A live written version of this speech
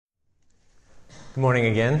Good morning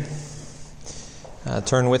again.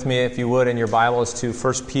 Turn with me, if you would, in your Bibles to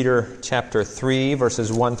 1 Peter chapter 3,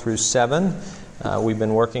 verses 1 through 7. We've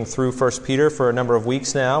been working through 1 Peter for a number of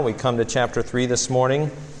weeks now. We come to chapter 3 this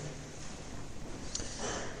morning.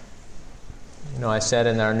 You know, I said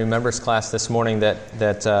in our new members class this morning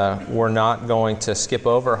that we're not going to skip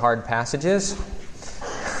over hard passages.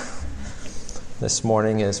 This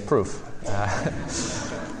morning is proof.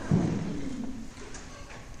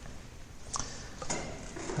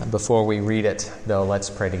 Before we read it, though, let's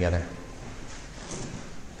pray together.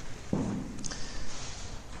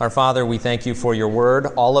 Our Father, we thank you for your word,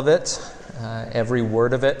 all of it, every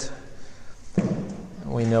word of it.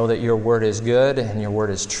 We know that your word is good and your word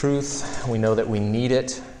is truth. We know that we need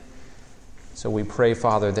it. So we pray,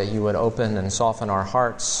 Father, that you would open and soften our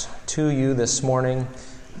hearts to you this morning,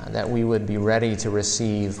 that we would be ready to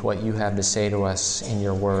receive what you have to say to us in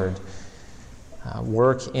your word.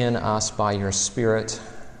 Work in us by your Spirit.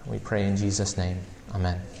 We pray in Jesus' name.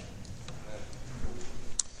 Amen.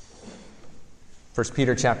 1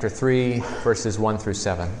 Peter chapter 3, verses 1 through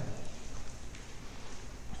 7.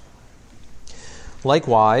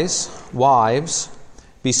 Likewise, wives,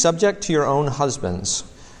 be subject to your own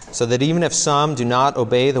husbands, so that even if some do not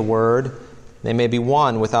obey the word, they may be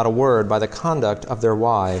won without a word by the conduct of their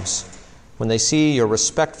wives, when they see your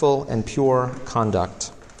respectful and pure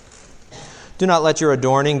conduct. Do not let your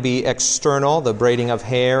adorning be external, the braiding of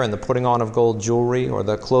hair and the putting on of gold jewelry or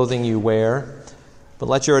the clothing you wear, but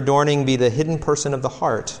let your adorning be the hidden person of the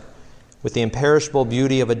heart, with the imperishable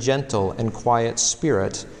beauty of a gentle and quiet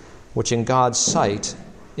spirit, which in God's sight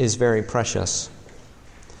is very precious.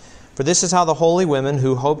 For this is how the holy women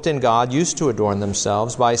who hoped in God used to adorn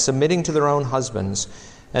themselves, by submitting to their own husbands,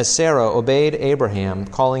 as Sarah obeyed Abraham,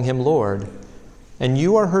 calling him Lord. And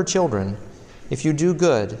you are her children, if you do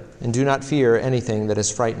good and do not fear anything that is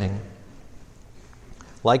frightening.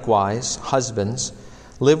 Likewise, husbands,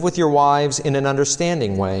 live with your wives in an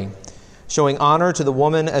understanding way, showing honor to the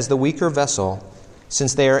woman as the weaker vessel,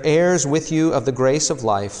 since they are heirs with you of the grace of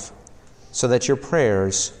life, so that your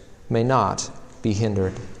prayers may not be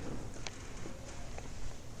hindered.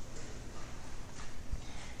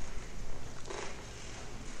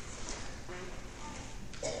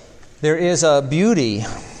 There is a beauty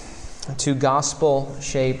to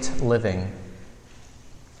gospel-shaped living.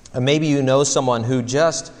 Maybe you know someone who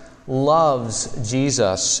just loves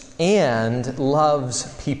Jesus and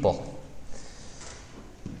loves people.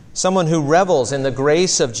 Someone who revels in the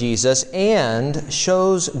grace of Jesus and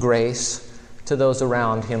shows grace to those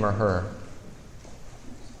around him or her.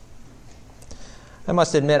 I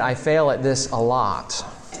must admit, I fail at this a lot.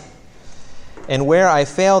 And where I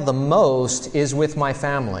fail the most is with my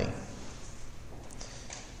family.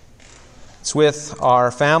 It's with our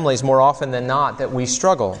families more often than not that we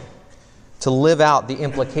struggle to live out the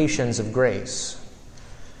implications of grace.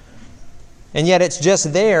 And yet it's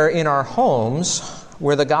just there in our homes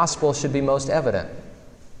where the gospel should be most evident.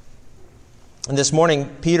 And this morning,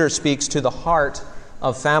 Peter speaks to the heart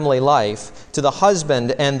of family life, to the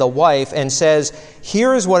husband and the wife, and says,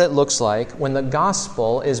 here is what it looks like when the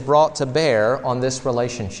gospel is brought to bear on this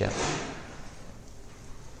relationship.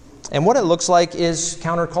 And what it looks like is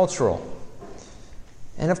countercultural.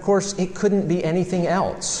 And of course, it couldn't be anything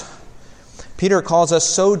else. Peter calls us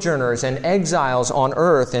sojourners and exiles on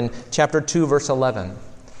earth in chapter 2, verse 11.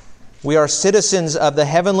 We are citizens of the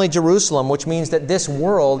heavenly Jerusalem, which means that this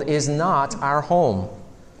world is not our home,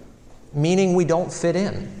 meaning we don't fit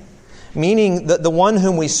in, meaning that the one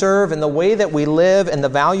whom we serve and the way that we live and the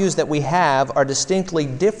values that we have are distinctly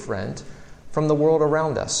different from the world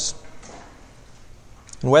around us.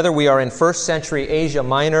 And whether we are in first century Asia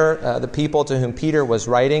Minor, the people to whom Peter was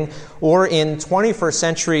writing, or in 21st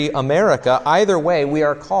century America, either way, we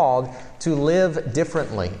are called to live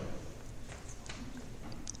differently.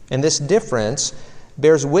 And this difference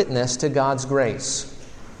bears witness to God's grace.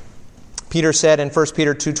 Peter said in 1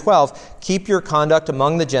 Peter 2:12, keep your conduct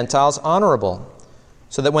among the Gentiles honorable,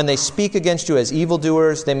 so that when they speak against you as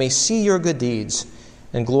evildoers, they may see your good deeds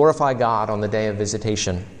and glorify God on the day of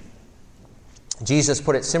visitation. Jesus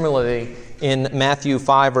put it similarly in Matthew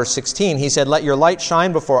 5, verse 16. He said, let your light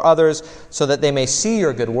shine before others so that they may see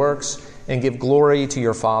your good works and give glory to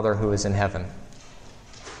your Father who is in heaven.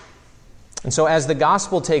 And so as the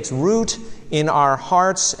gospel takes root in our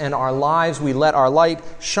hearts and our lives, we let our light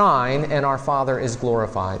shine and our Father is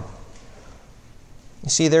glorified. You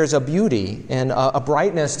see, there's a beauty and a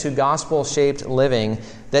brightness to gospel-shaped living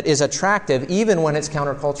that is attractive even when it's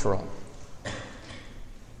countercultural.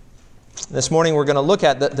 This morning we're going to look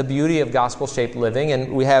at the beauty of gospel-shaped living,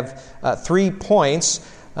 and we have 3 points.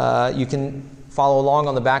 You can follow along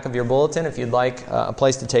on the back of your bulletin if you'd like a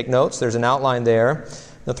place to take notes. There's an outline there.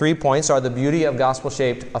 The 3 points are the beauty of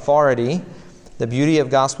gospel-shaped authority, the beauty of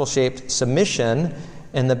gospel-shaped submission,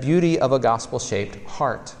 and the beauty of a gospel-shaped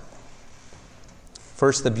heart.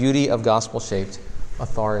 First, the beauty of gospel-shaped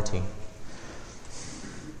authority.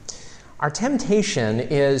 Our temptation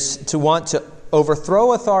is to want to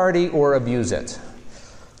overthrow authority or abuse it.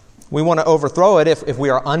 We want to overthrow it if we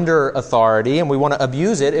are under authority, and we want to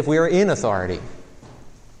abuse it if we are in authority.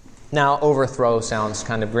 Now, overthrow sounds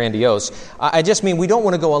kind of grandiose. I just mean we don't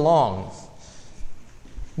want to go along.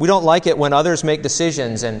 We don't like it when others make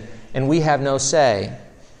decisions and we have no say.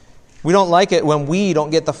 We don't like it when we don't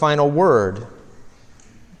get the final word.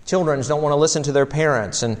 Children don't want to listen to their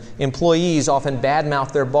parents, and employees often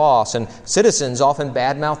badmouth their boss, and citizens often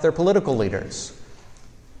badmouth their political leaders.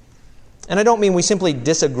 And I don't mean we simply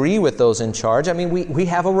disagree with those in charge. I mean we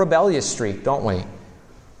have a rebellious streak, don't we?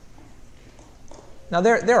 Now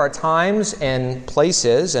there are times and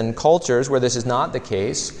places and cultures where this is not the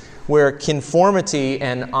case, where conformity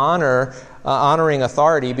and honoring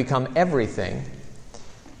authority become everything.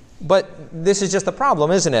 But this is just the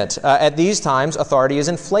problem, isn't it? At these times, authority is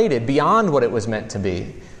inflated beyond what it was meant to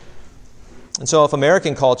be. And so if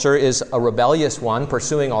American culture is a rebellious one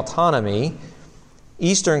pursuing autonomy,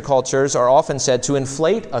 Eastern cultures are often said to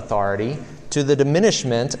inflate authority to the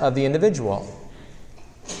diminishment of the individual.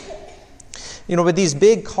 But these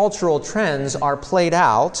big cultural trends are played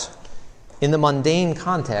out in the mundane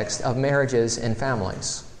context of marriages and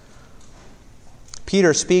families.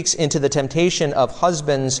 Peter speaks into the temptation of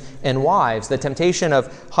husbands and wives, the temptation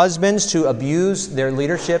of husbands to abuse their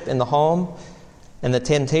leadership in the home, and the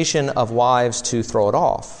temptation of wives to throw it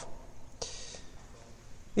off.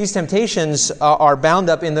 These temptations are bound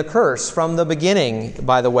up in the curse from the beginning,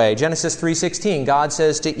 by the way. Genesis 3:16, God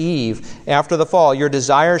says to Eve, after the fall, "Your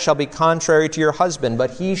desire shall be contrary to your husband,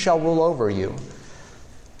 but he shall rule over you."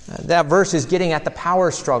 That verse is getting at the power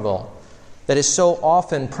struggle that is so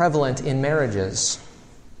often prevalent in marriages.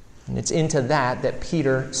 And it's into that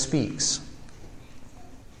Peter speaks.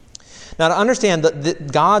 Now, to understand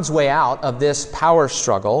God's way out of this power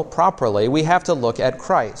struggle properly, we have to look at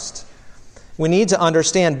Christ. We need to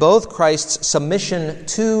understand both Christ's submission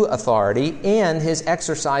to authority and his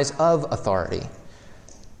exercise of authority.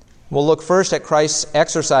 We'll look first at Christ's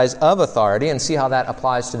exercise of authority and see how that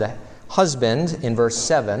applies to the husband in verse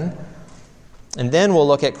 7. And then we'll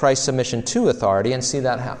look at Christ's submission to authority and see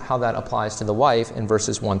how that applies to the wife in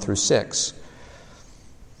verses 1 through 6.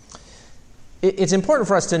 It's important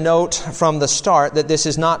for us to note from the start that this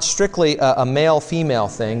is not strictly a male-female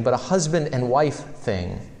thing, but a husband and wife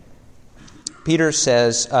thing. Peter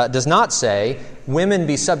does not say, women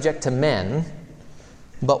be subject to men,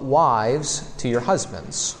 but wives to your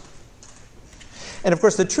husbands. And of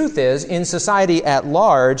course, the truth is, in society at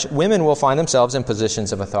large, women will find themselves in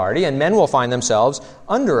positions of authority, and men will find themselves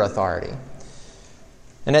under authority.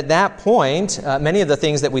 And at that point, many of the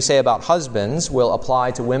things that we say about husbands will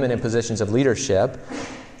apply to women in positions of leadership,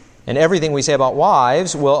 and everything we say about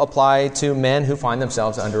wives will apply to men who find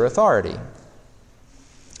themselves under authority.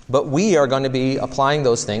 But we are going to be applying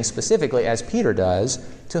those things specifically, as Peter does,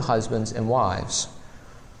 to husbands and wives.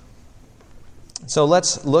 So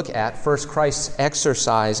let's look at first Christ's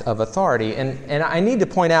exercise of authority. And I need to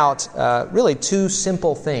point out really two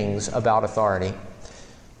simple things about authority.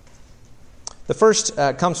 The first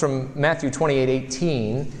comes from Matthew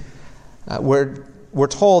 28:18, where we're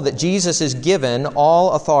told that Jesus is given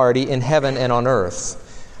all authority in heaven and on earth.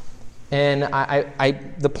 And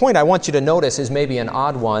the point I want you to notice is maybe an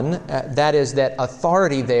odd one. That is that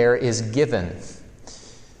authority there is given.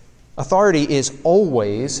 Authority is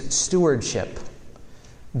always stewardship.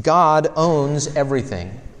 God owns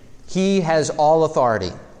everything. He has all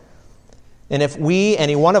authority. And if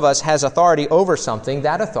any one of us has authority over something,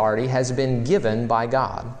 that authority has been given by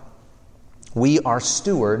God. We are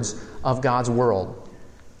stewards of God's world.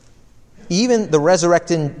 Even the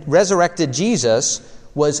resurrected Jesus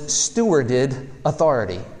was stewarded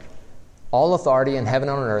authority. All authority in heaven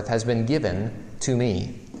and on earth has been given to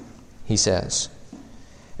me, he says.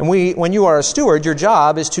 And when you are a steward, your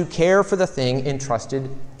job is to care for the thing entrusted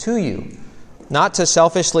to you. Not to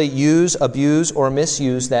selfishly use, abuse, or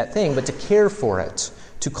misuse that thing, but to care for it,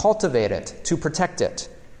 to cultivate it, to protect it.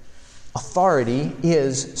 Authority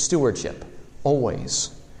is stewardship, always.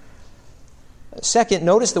 Second,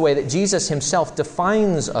 notice the way that Jesus himself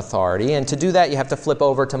defines authority, and to do that you have to flip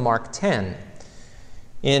over to Mark 10.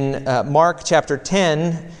 In Mark chapter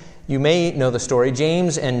 10, you may know the story,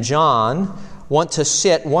 James and John want to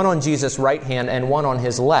sit one on Jesus' right hand and one on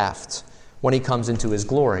his left when he comes into his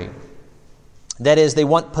glory. That is, they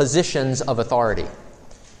want positions of authority.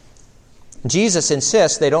 Jesus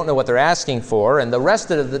insists they don't know what they're asking for, and the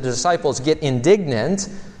rest of the disciples get indignant,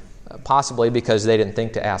 possibly because they didn't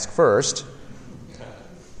think to ask first.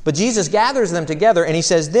 But Jesus gathers them together, and he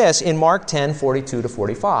says this in Mark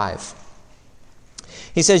 10:42-45.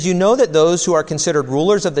 He says, "You know that those who are considered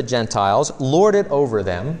rulers of the Gentiles lord it over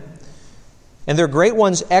them, and their great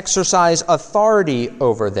ones exercise authority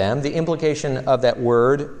over them." The implication of that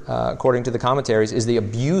word, according to the commentaries, is the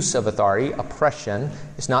abuse of authority, oppression.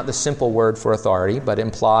 It's not the simple word for authority, but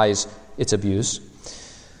implies its abuse.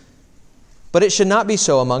 "But it should not be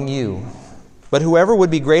so among you. But whoever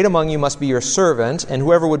would be great among you must be your servant, and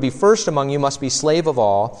whoever would be first among you must be slave of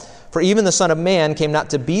all. For even the Son of Man came not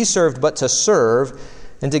to be served, but to serve,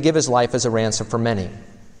 and to give his life as a ransom for many."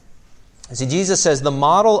 See, Jesus says the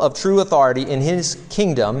model of true authority in his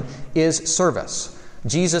kingdom is service,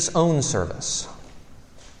 Jesus' own service.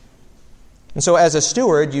 And so as a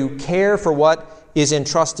steward, you care for what is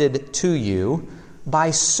entrusted to you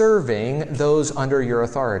by serving those under your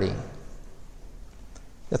authority.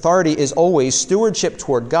 Authority is always stewardship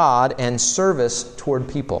toward God and service toward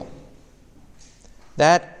people.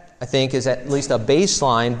 That, I think, is at least a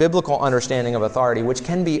baseline biblical understanding of authority which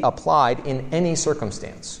can be applied in any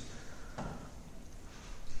circumstance.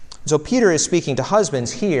 So Peter is speaking to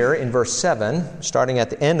husbands here in verse 7, starting at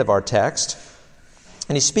the end of our text.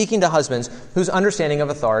 And he's speaking to husbands whose understanding of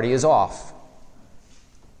authority is off.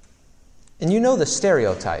 And you know the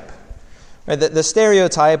stereotype, right? The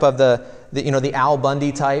stereotype of the Al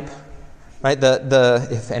Bundy type, right?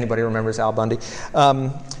 If anybody remembers Al Bundy,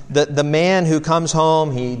 the man who comes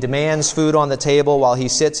home, he demands food on the table while he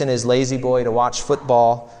sits in his lazy boy to watch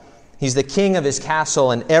football. He's the king of his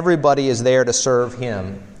castle, and everybody is there to serve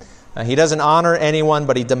him. He doesn't honor anyone,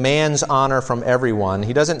 but he demands honor from everyone.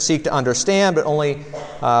 He doesn't seek to understand, but only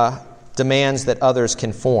demands that others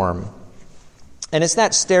conform. And it's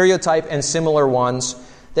that stereotype and similar ones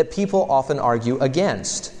that people often argue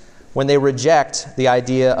against when they reject the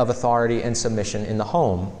idea of authority and submission in the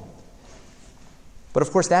home. But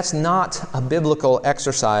of course, that's not a biblical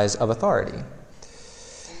exercise of authority.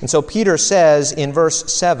 And so Peter says in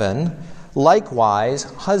verse 7, "Likewise,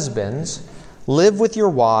 husbands, live with your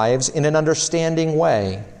wives in an understanding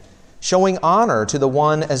way, showing honor to the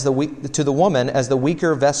woman as the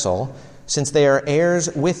weaker vessel, since they are heirs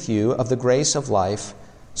with you of the grace of life,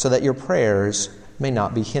 so that your prayers may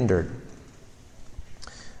not be hindered."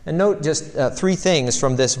 And note just three things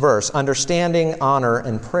from this verse: understanding, honor,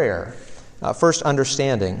 and prayer. First,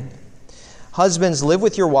 understanding. Husbands, live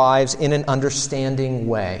with your wives in an understanding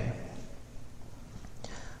way.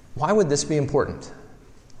 Why would this be important?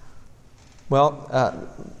 Well,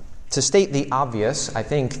 to state the obvious, I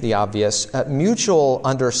think the obvious, mutual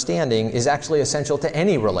understanding is actually essential to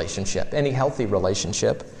any relationship, any healthy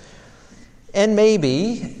relationship. And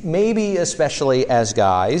maybe especially as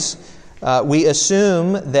guys, we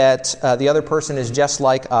assume that the other person is just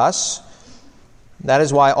like us. That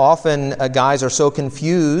is why often guys are so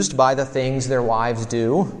confused by the things their wives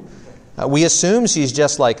do. We assume she's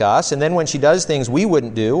just like us, and then when she does things we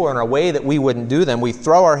wouldn't do, or in a way that we wouldn't do them, we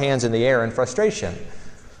throw our hands in the air in frustration.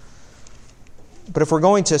 But if we're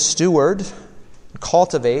going to steward,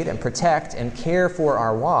 cultivate, and protect, and care for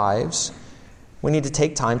our wives, we need to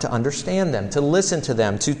take time to understand them, to listen to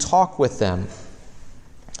them, to talk with them.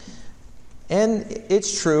 And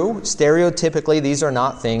it's true, stereotypically, these are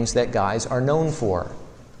not things that guys are known for.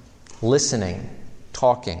 Listening,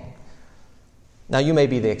 talking. Now, you may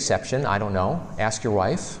be the exception. I don't know. Ask your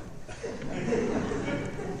wife.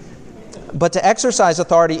 But to exercise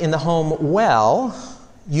authority in the home well,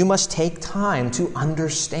 you must take time to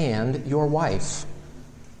understand your wife.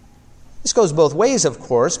 This goes both ways, of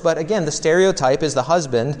course, but again, the stereotype is the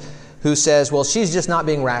husband who says, well, she's just not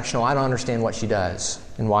being rational. I don't understand what she does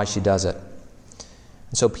and why she does it.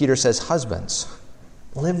 And so Peter says, husbands,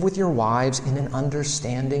 live with your wives in an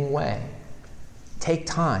understanding way. Take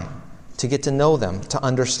time to get to know them, to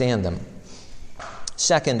understand them.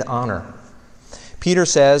 Second, honor. Peter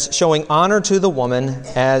says, showing honor to the woman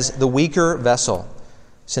as the weaker vessel,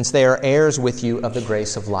 since they are heirs with you of the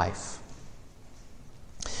grace of life.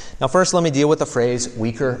 Now first, let me deal with the phrase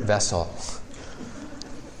weaker vessel.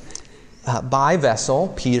 By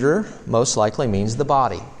vessel, Peter most likely means the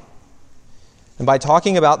body. And by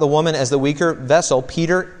talking about the woman as the weaker vessel,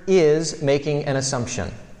 Peter is making an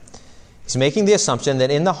assumption. He's making the assumption that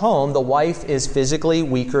in the home, the wife is physically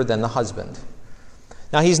weaker than the husband.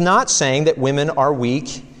 Now, he's not saying that women are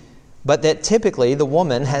weak, but that typically the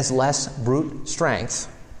woman has less brute strength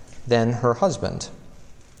than her husband.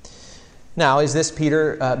 Now, is this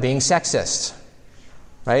Peter being sexist?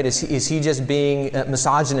 Right? Is he just being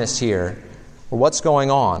misogynist here? Or what's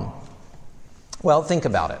going on? Well, think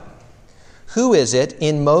about it. Who is it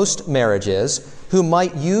in most marriages who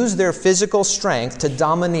might use their physical strength to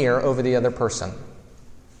domineer over the other person?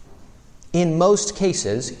 In most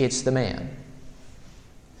cases, it's the man.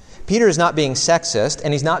 Peter is not being sexist,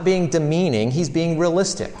 and he's not being demeaning. He's being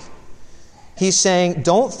realistic. He's saying,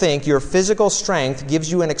 don't think your physical strength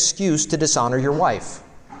gives you an excuse to dishonor your wife,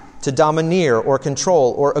 to domineer or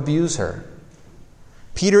control or abuse her.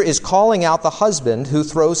 Peter is calling out the husband who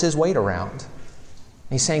throws his weight around.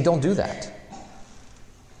 He's saying, don't do that.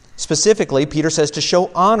 Specifically, Peter says to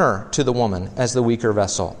show honor to the woman as the weaker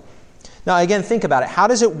vessel. Now, again, think about it. How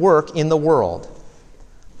does it work in the world?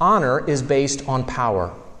 Honor is based on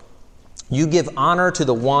power. You give honor to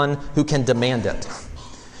the one who can demand it.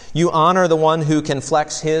 You honor the one who can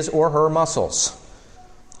flex his or her muscles.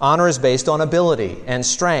 Honor is based on ability and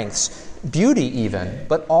strengths, beauty even,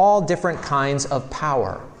 but all different kinds of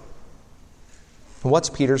power. What's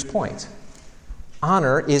Peter's point?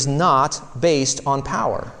 Honor is not based on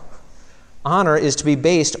power. Honor is to be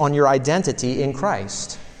based on your identity in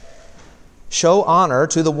Christ. Show honor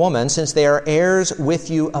to the woman since they are heirs with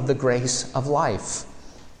you of the grace of life.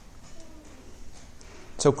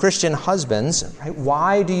 So Christian husbands, right,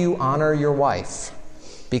 why do you honor your wife?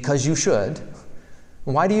 Because you should.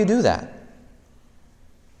 Why do you do that?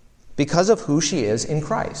 Because of who she is in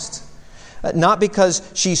Christ. Not because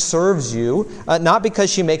she serves you, not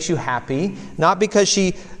because she makes you happy, not because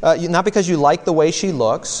you like the way she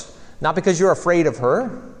looks, not because you're afraid of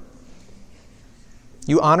her.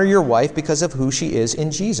 You honor your wife because of who she is in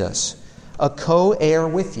Jesus, a co-heir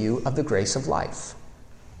with you of the grace of life.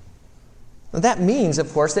 That means,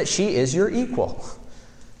 of course, that she is your equal.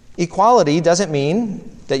 Equality doesn't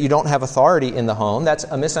mean that you don't have authority in the home. That's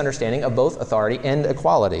a misunderstanding of both authority and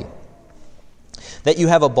equality. That you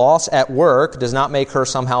have a boss at work does not make her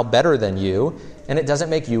somehow better than you, and it doesn't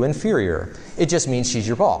make you inferior. It just means she's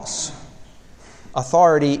your boss.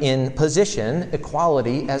 Authority in position,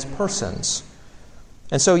 equality as persons.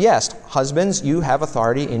 And so, yes, husbands, you have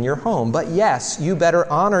authority in your home. But yes, you better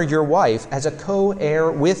honor your wife as a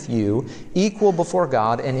co-heir with you, equal before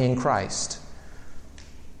God and in Christ.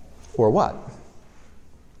 Or what?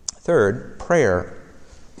 Third, prayer.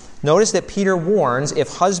 Notice that Peter warns if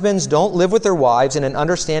husbands don't live with their wives in an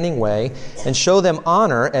understanding way and show them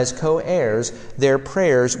honor as co-heirs, their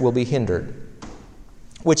prayers will be hindered.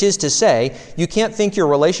 Which is to say, you can't think your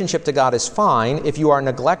relationship to God is fine if you are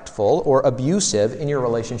neglectful or abusive in your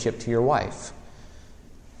relationship to your wife.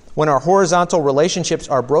 When our horizontal relationships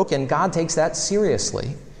are broken, God takes that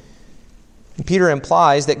seriously. Peter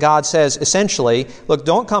implies that God says, essentially, look,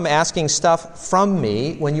 don't come asking stuff from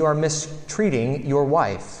me when you are mistreating your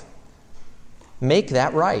wife. Make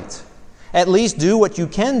that right. At least do what you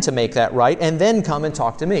can to make that right, and then come and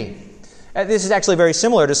talk to me. This is actually very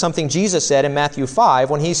similar to something Jesus said in Matthew 5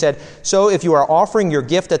 when he said, so if you are offering your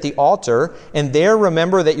gift at the altar and there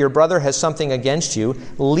remember that your brother has something against you,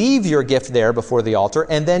 leave your gift there before the altar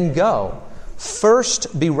and then go.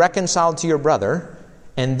 First be reconciled to your brother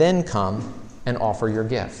and then come and offer your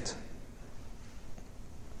gift.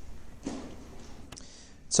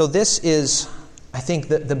 So this is, I think,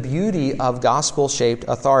 the beauty of gospel-shaped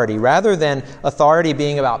authority. Rather than authority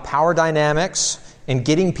being about power dynamics and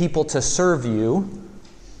getting people to serve you,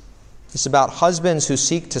 it's about husbands who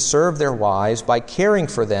seek to serve their wives by caring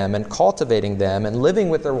for them and cultivating them and living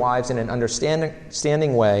with their wives in an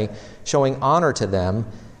understanding way, showing honor to them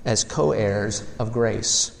as co-heirs of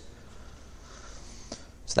grace.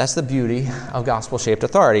 So that's the beauty of gospel-shaped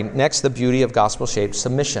authority. Next, the beauty of gospel-shaped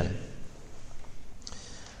submission.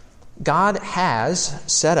 God has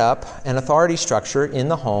set up an authority structure in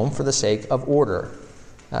the home for the sake of order.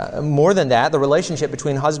 More than that, the relationship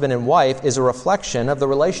between husband and wife is a reflection of the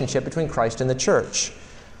relationship between Christ and the church.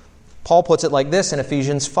 Paul puts it like this in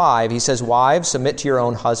Ephesians 5. He says, wives, submit to your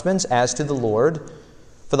own husbands as to the Lord.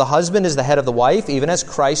 For the husband is the head of the wife, even as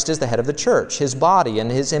Christ is the head of the church, his body, and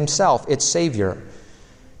himself, its Savior.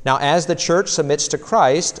 Now, as the church submits to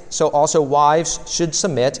Christ, so also wives should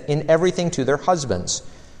submit in everything to their husbands.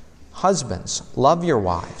 Husbands, love your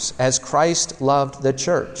wives, as Christ loved the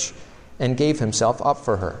church and gave himself up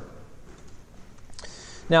for her.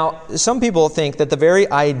 Now, some people think that the very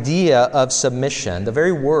idea of submission, the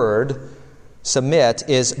very word submit,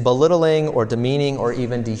 is belittling or demeaning or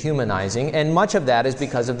even dehumanizing, and much of that is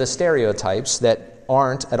because of the stereotypes that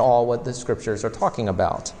aren't at all what the Scriptures are talking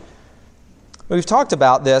about. We've talked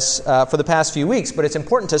about this for the past few weeks, but it's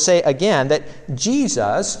important to say again that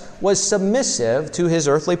Jesus was submissive to his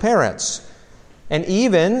earthly parents. and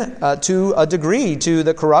even to a degree to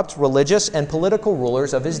the corrupt religious and political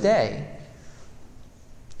rulers of his day,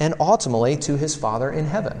 and ultimately to his Father in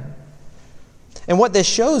heaven. And what this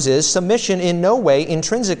shows is submission in no way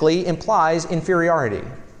intrinsically implies inferiority.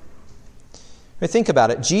 Think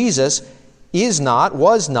about it. Jesus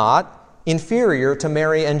was not inferior to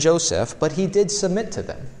Mary and Joseph, but he did submit to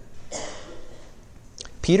them.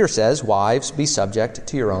 Peter says, "Wives, be subject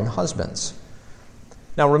to your own husbands."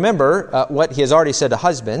 Now remember what he has already said to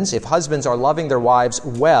husbands. If husbands are loving their wives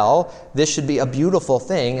well, this should be a beautiful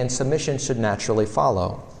thing, and submission should naturally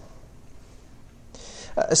follow.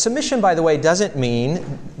 Submission, by the way, doesn't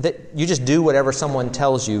mean that you just do whatever someone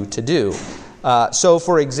tells you to do. So,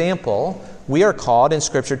 for example, we are called in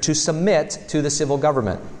Scripture to submit to the civil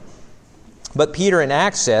government. But Peter in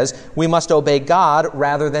Acts says we must obey God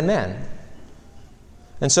rather than men.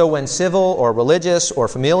 And so when civil or religious or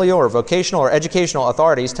familial or vocational or educational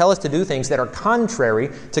authorities tell us to do things that are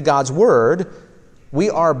contrary to God's Word, we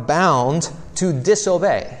are bound to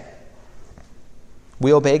disobey.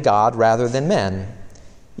 We obey God rather than men,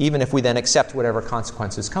 even if we then accept whatever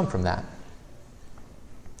consequences come from that.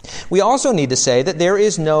 We also need to say that there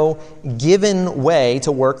is no given way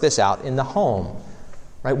to work this out in the home.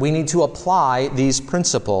 Right? We need to apply these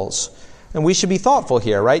principles. And we should be thoughtful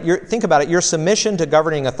here, right? Think about it. Your submission to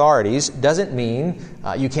governing authorities doesn't mean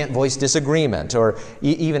you can't voice disagreement, or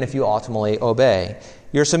even if you ultimately obey.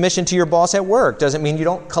 Your submission to your boss at work doesn't mean you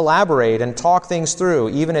don't collaborate and talk things through,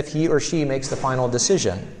 even if he or she makes the final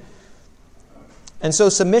decision. And so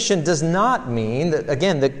submission does not mean, that,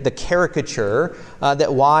 again, the caricature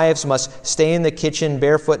that wives must stay in the kitchen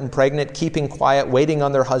barefoot and pregnant, keeping quiet, waiting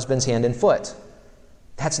on their husband's hand and foot.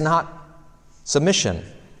 That's not submission.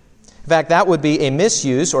 In fact, that would be a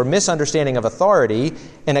misuse or misunderstanding of authority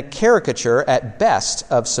and a caricature at best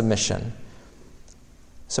of submission.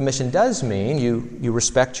 Submission does mean you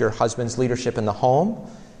respect your husband's leadership in the home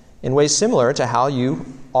in ways similar to how you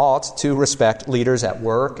ought to respect leaders at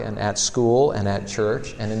work and at school and at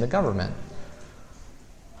church and in the government.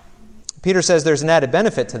 Peter says there's an added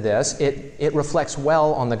benefit to this. It reflects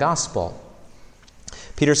well on the gospel.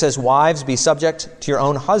 Peter says, "Wives, be subject to your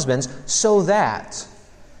own husbands, so that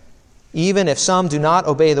even if some do not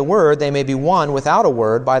obey the word, they may be won without a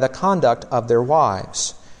word by the conduct of their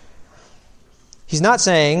wives." He's not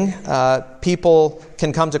saying people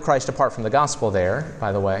can come to Christ apart from the gospel there,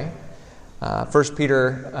 by the way. 1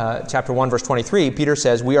 Peter chapter 1, verse 23, Peter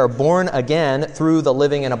says, "We are born again through the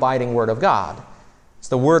living and abiding Word of God." It's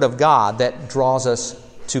the Word of God that draws us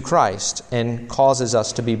to Christ and causes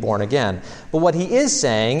us to be born again. But what he is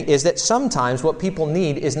saying is that sometimes what people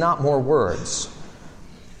need is not more words.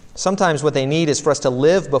 Sometimes what they need is for us to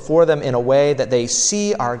live before them in a way that they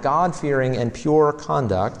see our God-fearing and pure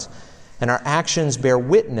conduct, and our actions bear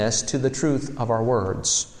witness to the truth of our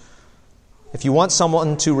words. If you want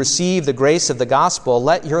someone to receive the grace of the gospel,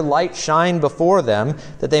 let your light shine before them,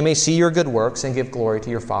 that they may see your good works and give glory to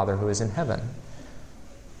your Father who is in heaven.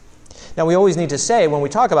 Now, we always need to say, when we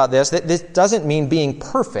talk about this, that this doesn't mean being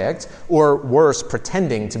perfect, or worse,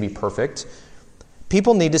 pretending to be perfect.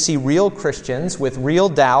 People need to see real Christians with real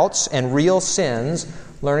doubts and real sins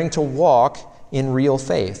learning to walk in real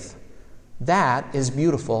faith. That is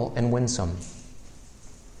beautiful and winsome.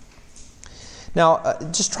 Now,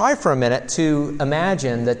 just try for a minute to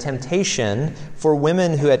imagine the temptation for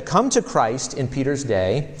women who had come to Christ in Peter's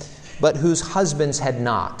day, but whose husbands had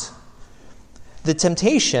not. The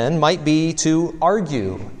temptation might be to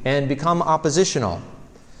argue and become oppositional,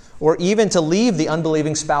 or even to leave the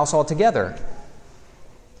unbelieving spouse altogether.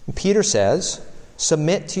 Peter says,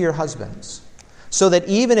 "Submit to your husbands, so that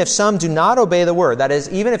even if some do not obey the word," that is,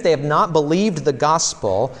 even if they have not believed the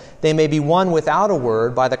gospel, "they may be won without a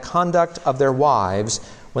word by the conduct of their wives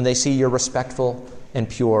when they see your respectful and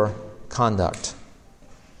pure conduct."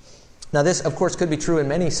 Now this, of course, could be true in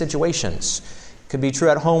many situations. It could be true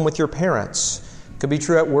at home with your parents. It could be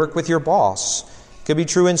true at work with your boss. It could be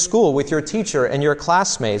true in school with your teacher and your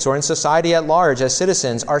classmates, or in society at large as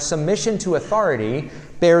citizens. Our submission to authority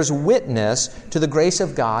bears witness to the grace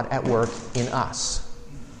of God at work in us.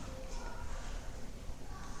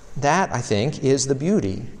 That, I think, is the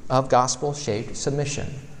beauty of gospel-shaped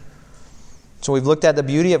submission. So we've looked at the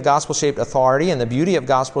beauty of gospel-shaped authority and the beauty of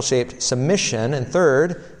gospel-shaped submission. And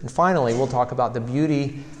third, and finally, we'll talk about the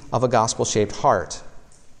beauty of a gospel-shaped heart.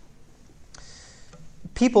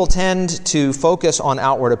 People tend to focus on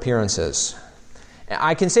outward appearances.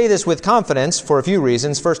 I can say this with confidence for a few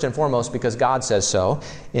reasons. First and foremost, because God says so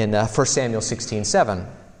in 1 Samuel 16:7.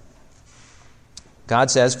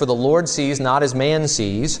 God says, "For the Lord sees not as man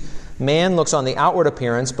sees. Man looks on the outward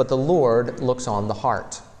appearance, but the Lord looks on the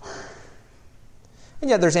heart." And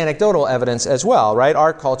yet there's anecdotal evidence as well, right?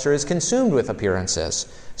 Our culture is consumed with appearances.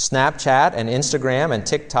 Snapchat and Instagram and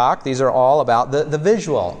TikTok, these are all about the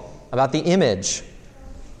visual, about the image.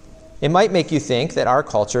 It might make you think that our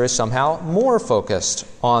culture is somehow more focused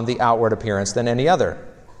on the outward appearance than any other.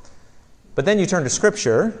 But then you turn to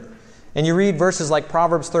Scripture and you read verses like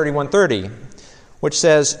Proverbs 31:30, which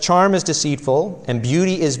says, "Charm is deceitful and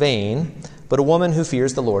beauty is vain, but a woman who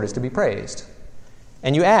fears the Lord is to be praised."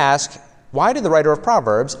 And you ask, why did the writer of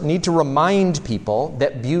Proverbs need to remind people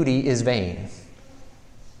that beauty is vain?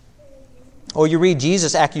 Or you read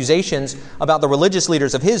Jesus' accusations about the religious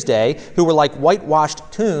leaders of his day who were like whitewashed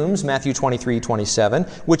tombs, Matthew 23:27,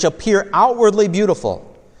 which appear outwardly beautiful,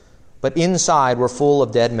 but inside were full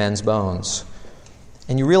of dead men's bones.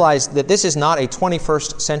 And you realize that this is not a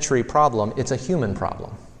 21st century problem, it's a human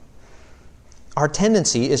problem. Our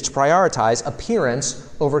tendency is to prioritize appearance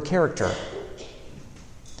over character.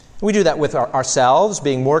 We do that with ourselves,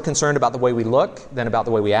 being more concerned about the way we look than about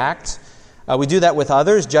the way we act. We do that with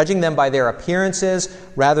others, judging them by their appearances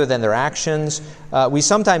rather than their actions. We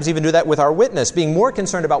sometimes even do that with our witness, being more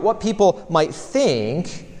concerned about what people might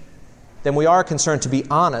think than we are concerned to be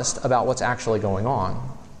honest about what's actually going on.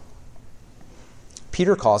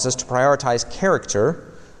 Peter calls us to prioritize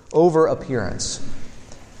character over appearance.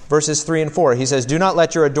 Verses 3 and 4, he says, "Do not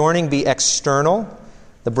let your adorning be external,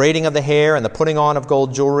 the braiding of the hair and the putting on of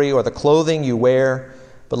gold jewelry or the clothing you wear,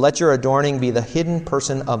 but let your adorning be the hidden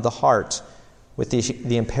person of the heart, with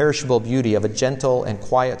the imperishable beauty of a gentle and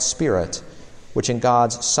quiet spirit, which in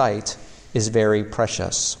God's sight is very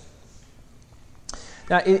precious."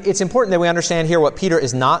 Now, it's important that we understand here what Peter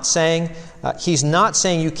is not saying. He's not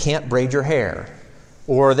saying you can't braid your hair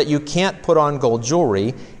or that you can't put on gold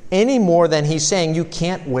jewelry any more than he's saying you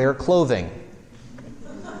can't wear clothing.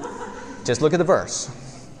 Just look at the verse.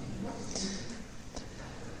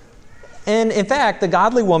 And in fact, the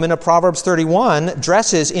godly woman of Proverbs 31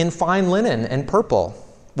 dresses in fine linen and purple,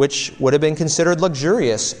 which would have been considered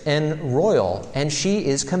luxurious and royal, and she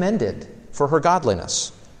is commended for her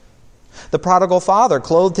godliness. The prodigal father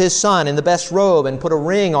clothed his son in the best robe and put a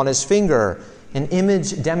ring on his finger, an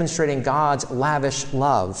image demonstrating God's lavish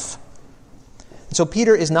love. And so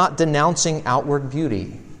Peter is not denouncing outward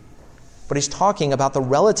beauty, but he's talking about the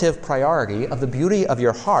relative priority of the beauty of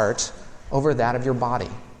your heart over that of your body.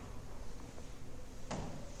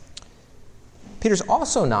 Peter's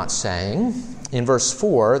also not saying, in verse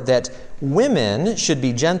 4, that women should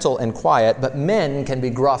be gentle and quiet, but men can be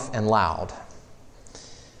gruff and loud.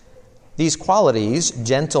 These qualities,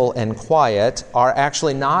 gentle and quiet, are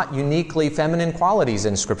actually not uniquely feminine qualities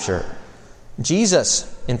in Scripture. Jesus,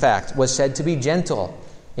 in fact, was said to be gentle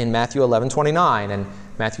in Matthew 11:29 and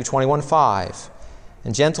Matthew 21:5.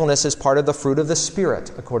 And gentleness is part of the fruit of the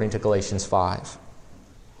Spirit, according to Galatians 5.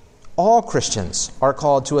 All Christians are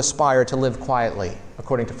called to aspire to live quietly,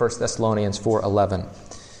 according to 1 Thessalonians 4:11.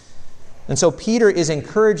 And so Peter is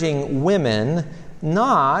encouraging women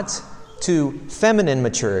not to feminine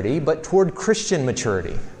maturity, but toward Christian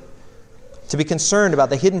maturity, to be concerned about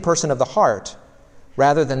the hidden person of the heart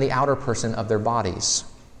rather than the outer person of their bodies.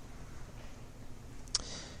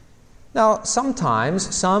 Now,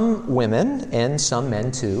 sometimes some women, and some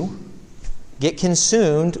men too, get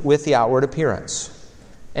consumed with the outward appearance.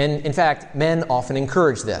 And in fact, men often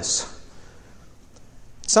encourage this.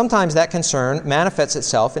 Sometimes that concern manifests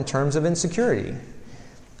itself in terms of insecurity.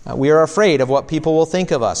 We are afraid of what people will think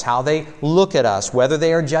of us, how they look at us, whether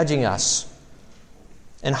they are judging us.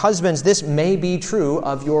 And husbands, this may be true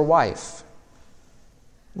of your wife.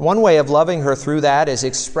 One way of loving her through that is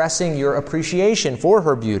expressing your appreciation for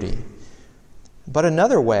her beauty. But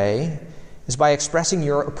another way is by expressing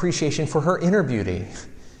your appreciation for her inner beauty,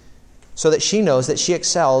 so that she knows that she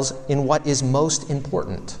excels in what is most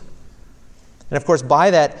important. And of course,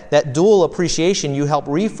 by that dual appreciation, you help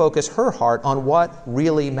refocus her heart on what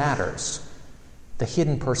really matters, the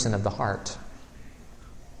hidden person of the heart.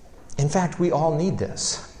 In fact, we all need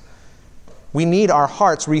this. We need our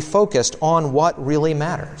hearts refocused on what really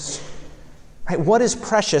matters. Right? What is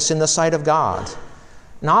precious in the sight of God?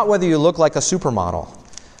 Not whether you look like a supermodel,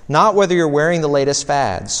 not whether you're wearing the latest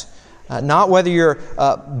fads, not whether your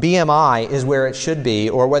BMI is where it should be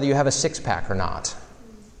or whether you have a six-pack or not.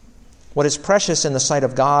 What is precious in the sight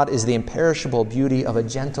of God is the imperishable beauty of a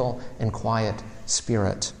gentle and quiet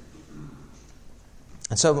spirit.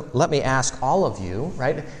 And so let me ask all of you,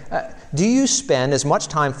 right? Do you spend as much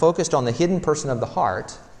time focused on the hidden person of the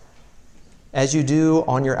heart as you do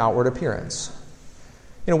on your outward appearance?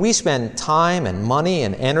 You know, we spend time and money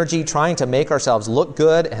and energy trying to make ourselves look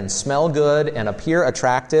good and smell good and appear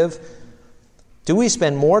attractive. Do we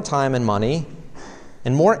spend more time and money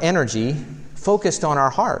and more energy focused on our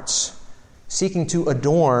hearts, seeking to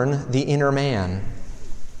adorn the inner man.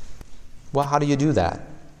 Well, how do you do that?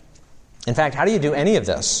 In fact, how do you do any of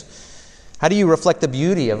this? How do you reflect the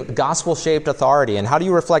beauty of gospel-shaped authority? And how do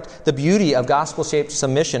you reflect the beauty of gospel-shaped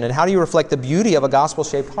submission? And how do you reflect the beauty of a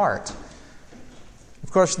gospel-shaped heart?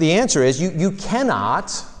 Of course, the answer is you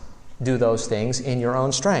cannot do those things in your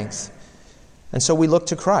own strength. And so we look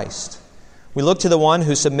to Christ. We look to the one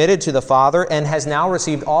who submitted to the Father and has now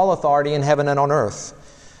received all authority in heaven and on earth.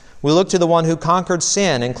 We look to the one who conquered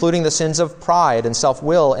sin, including the sins of pride and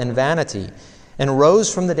self-will and vanity, and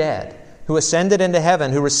rose from the dead, who ascended into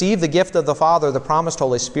heaven, who received the gift of the Father, the promised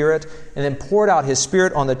Holy Spirit, and then poured out His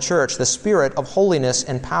Spirit on the church, the Spirit of holiness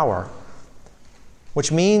and power.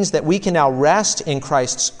 Which means that we can now rest in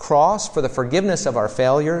Christ's cross for the forgiveness of our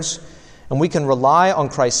failures, and we can rely on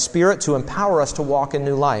Christ's Spirit to empower us to walk in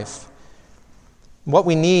new life. What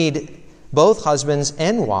we need, both husbands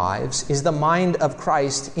and wives, is the mind of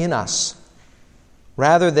Christ in us,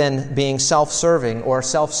 rather than being self-serving or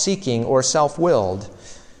self-seeking or self-willed.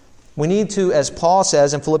 We need to, as Paul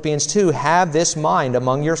says in Philippians 2, have this mind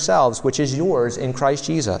among yourselves, which is yours in Christ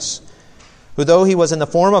Jesus, who though He was in the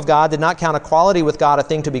form of God, did not count equality with God a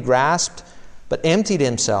thing to be grasped, but emptied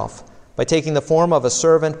Himself by taking the form of a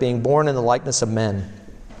servant, being born in the likeness of men.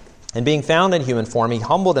 And being found in human form, He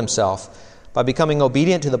humbled Himself by becoming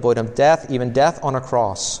obedient to the point of death, even death on a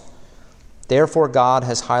cross. Therefore God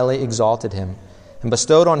has highly exalted Him and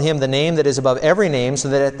bestowed on Him the name that is above every name, so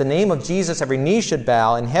that at the name of Jesus every knee should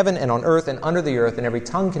bow in heaven and on earth and under the earth, and every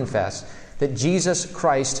tongue confess that Jesus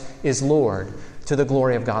Christ is Lord, to the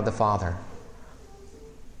glory of God the Father.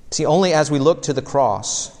 See, only as we look to the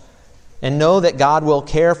cross and know that God will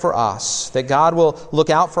care for us, that God will look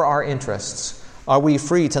out for our interests, are we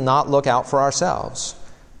free to not look out for ourselves,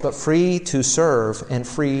 but free to serve and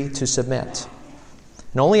free to submit.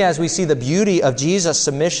 And only as we see the beauty of Jesus'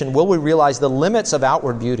 submission will we realize the limits of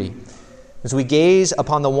outward beauty, as we gaze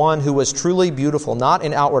upon the one who was truly beautiful, not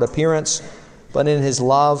in outward appearance, but in His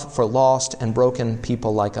love for lost and broken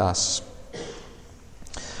people like us.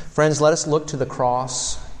 Friends, let us look to the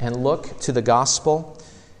cross and look to the gospel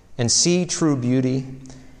and see true beauty,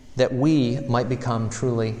 that we might become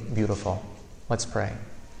truly beautiful. Let's pray.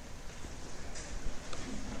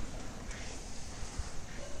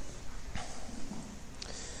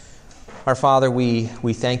 Our Father, we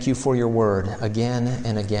thank You for Your word again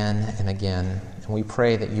and again and again. And we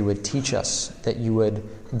pray that You would teach us, that You would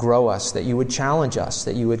grow us, that You would challenge us,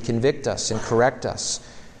 that You would convict us and correct us,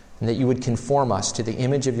 and that You would conform us to the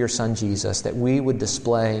image of Your Son Jesus, that we would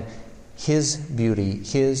display His beauty,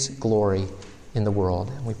 His glory in the world.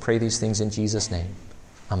 And we pray these things in Jesus' name.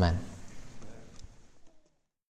 Amen.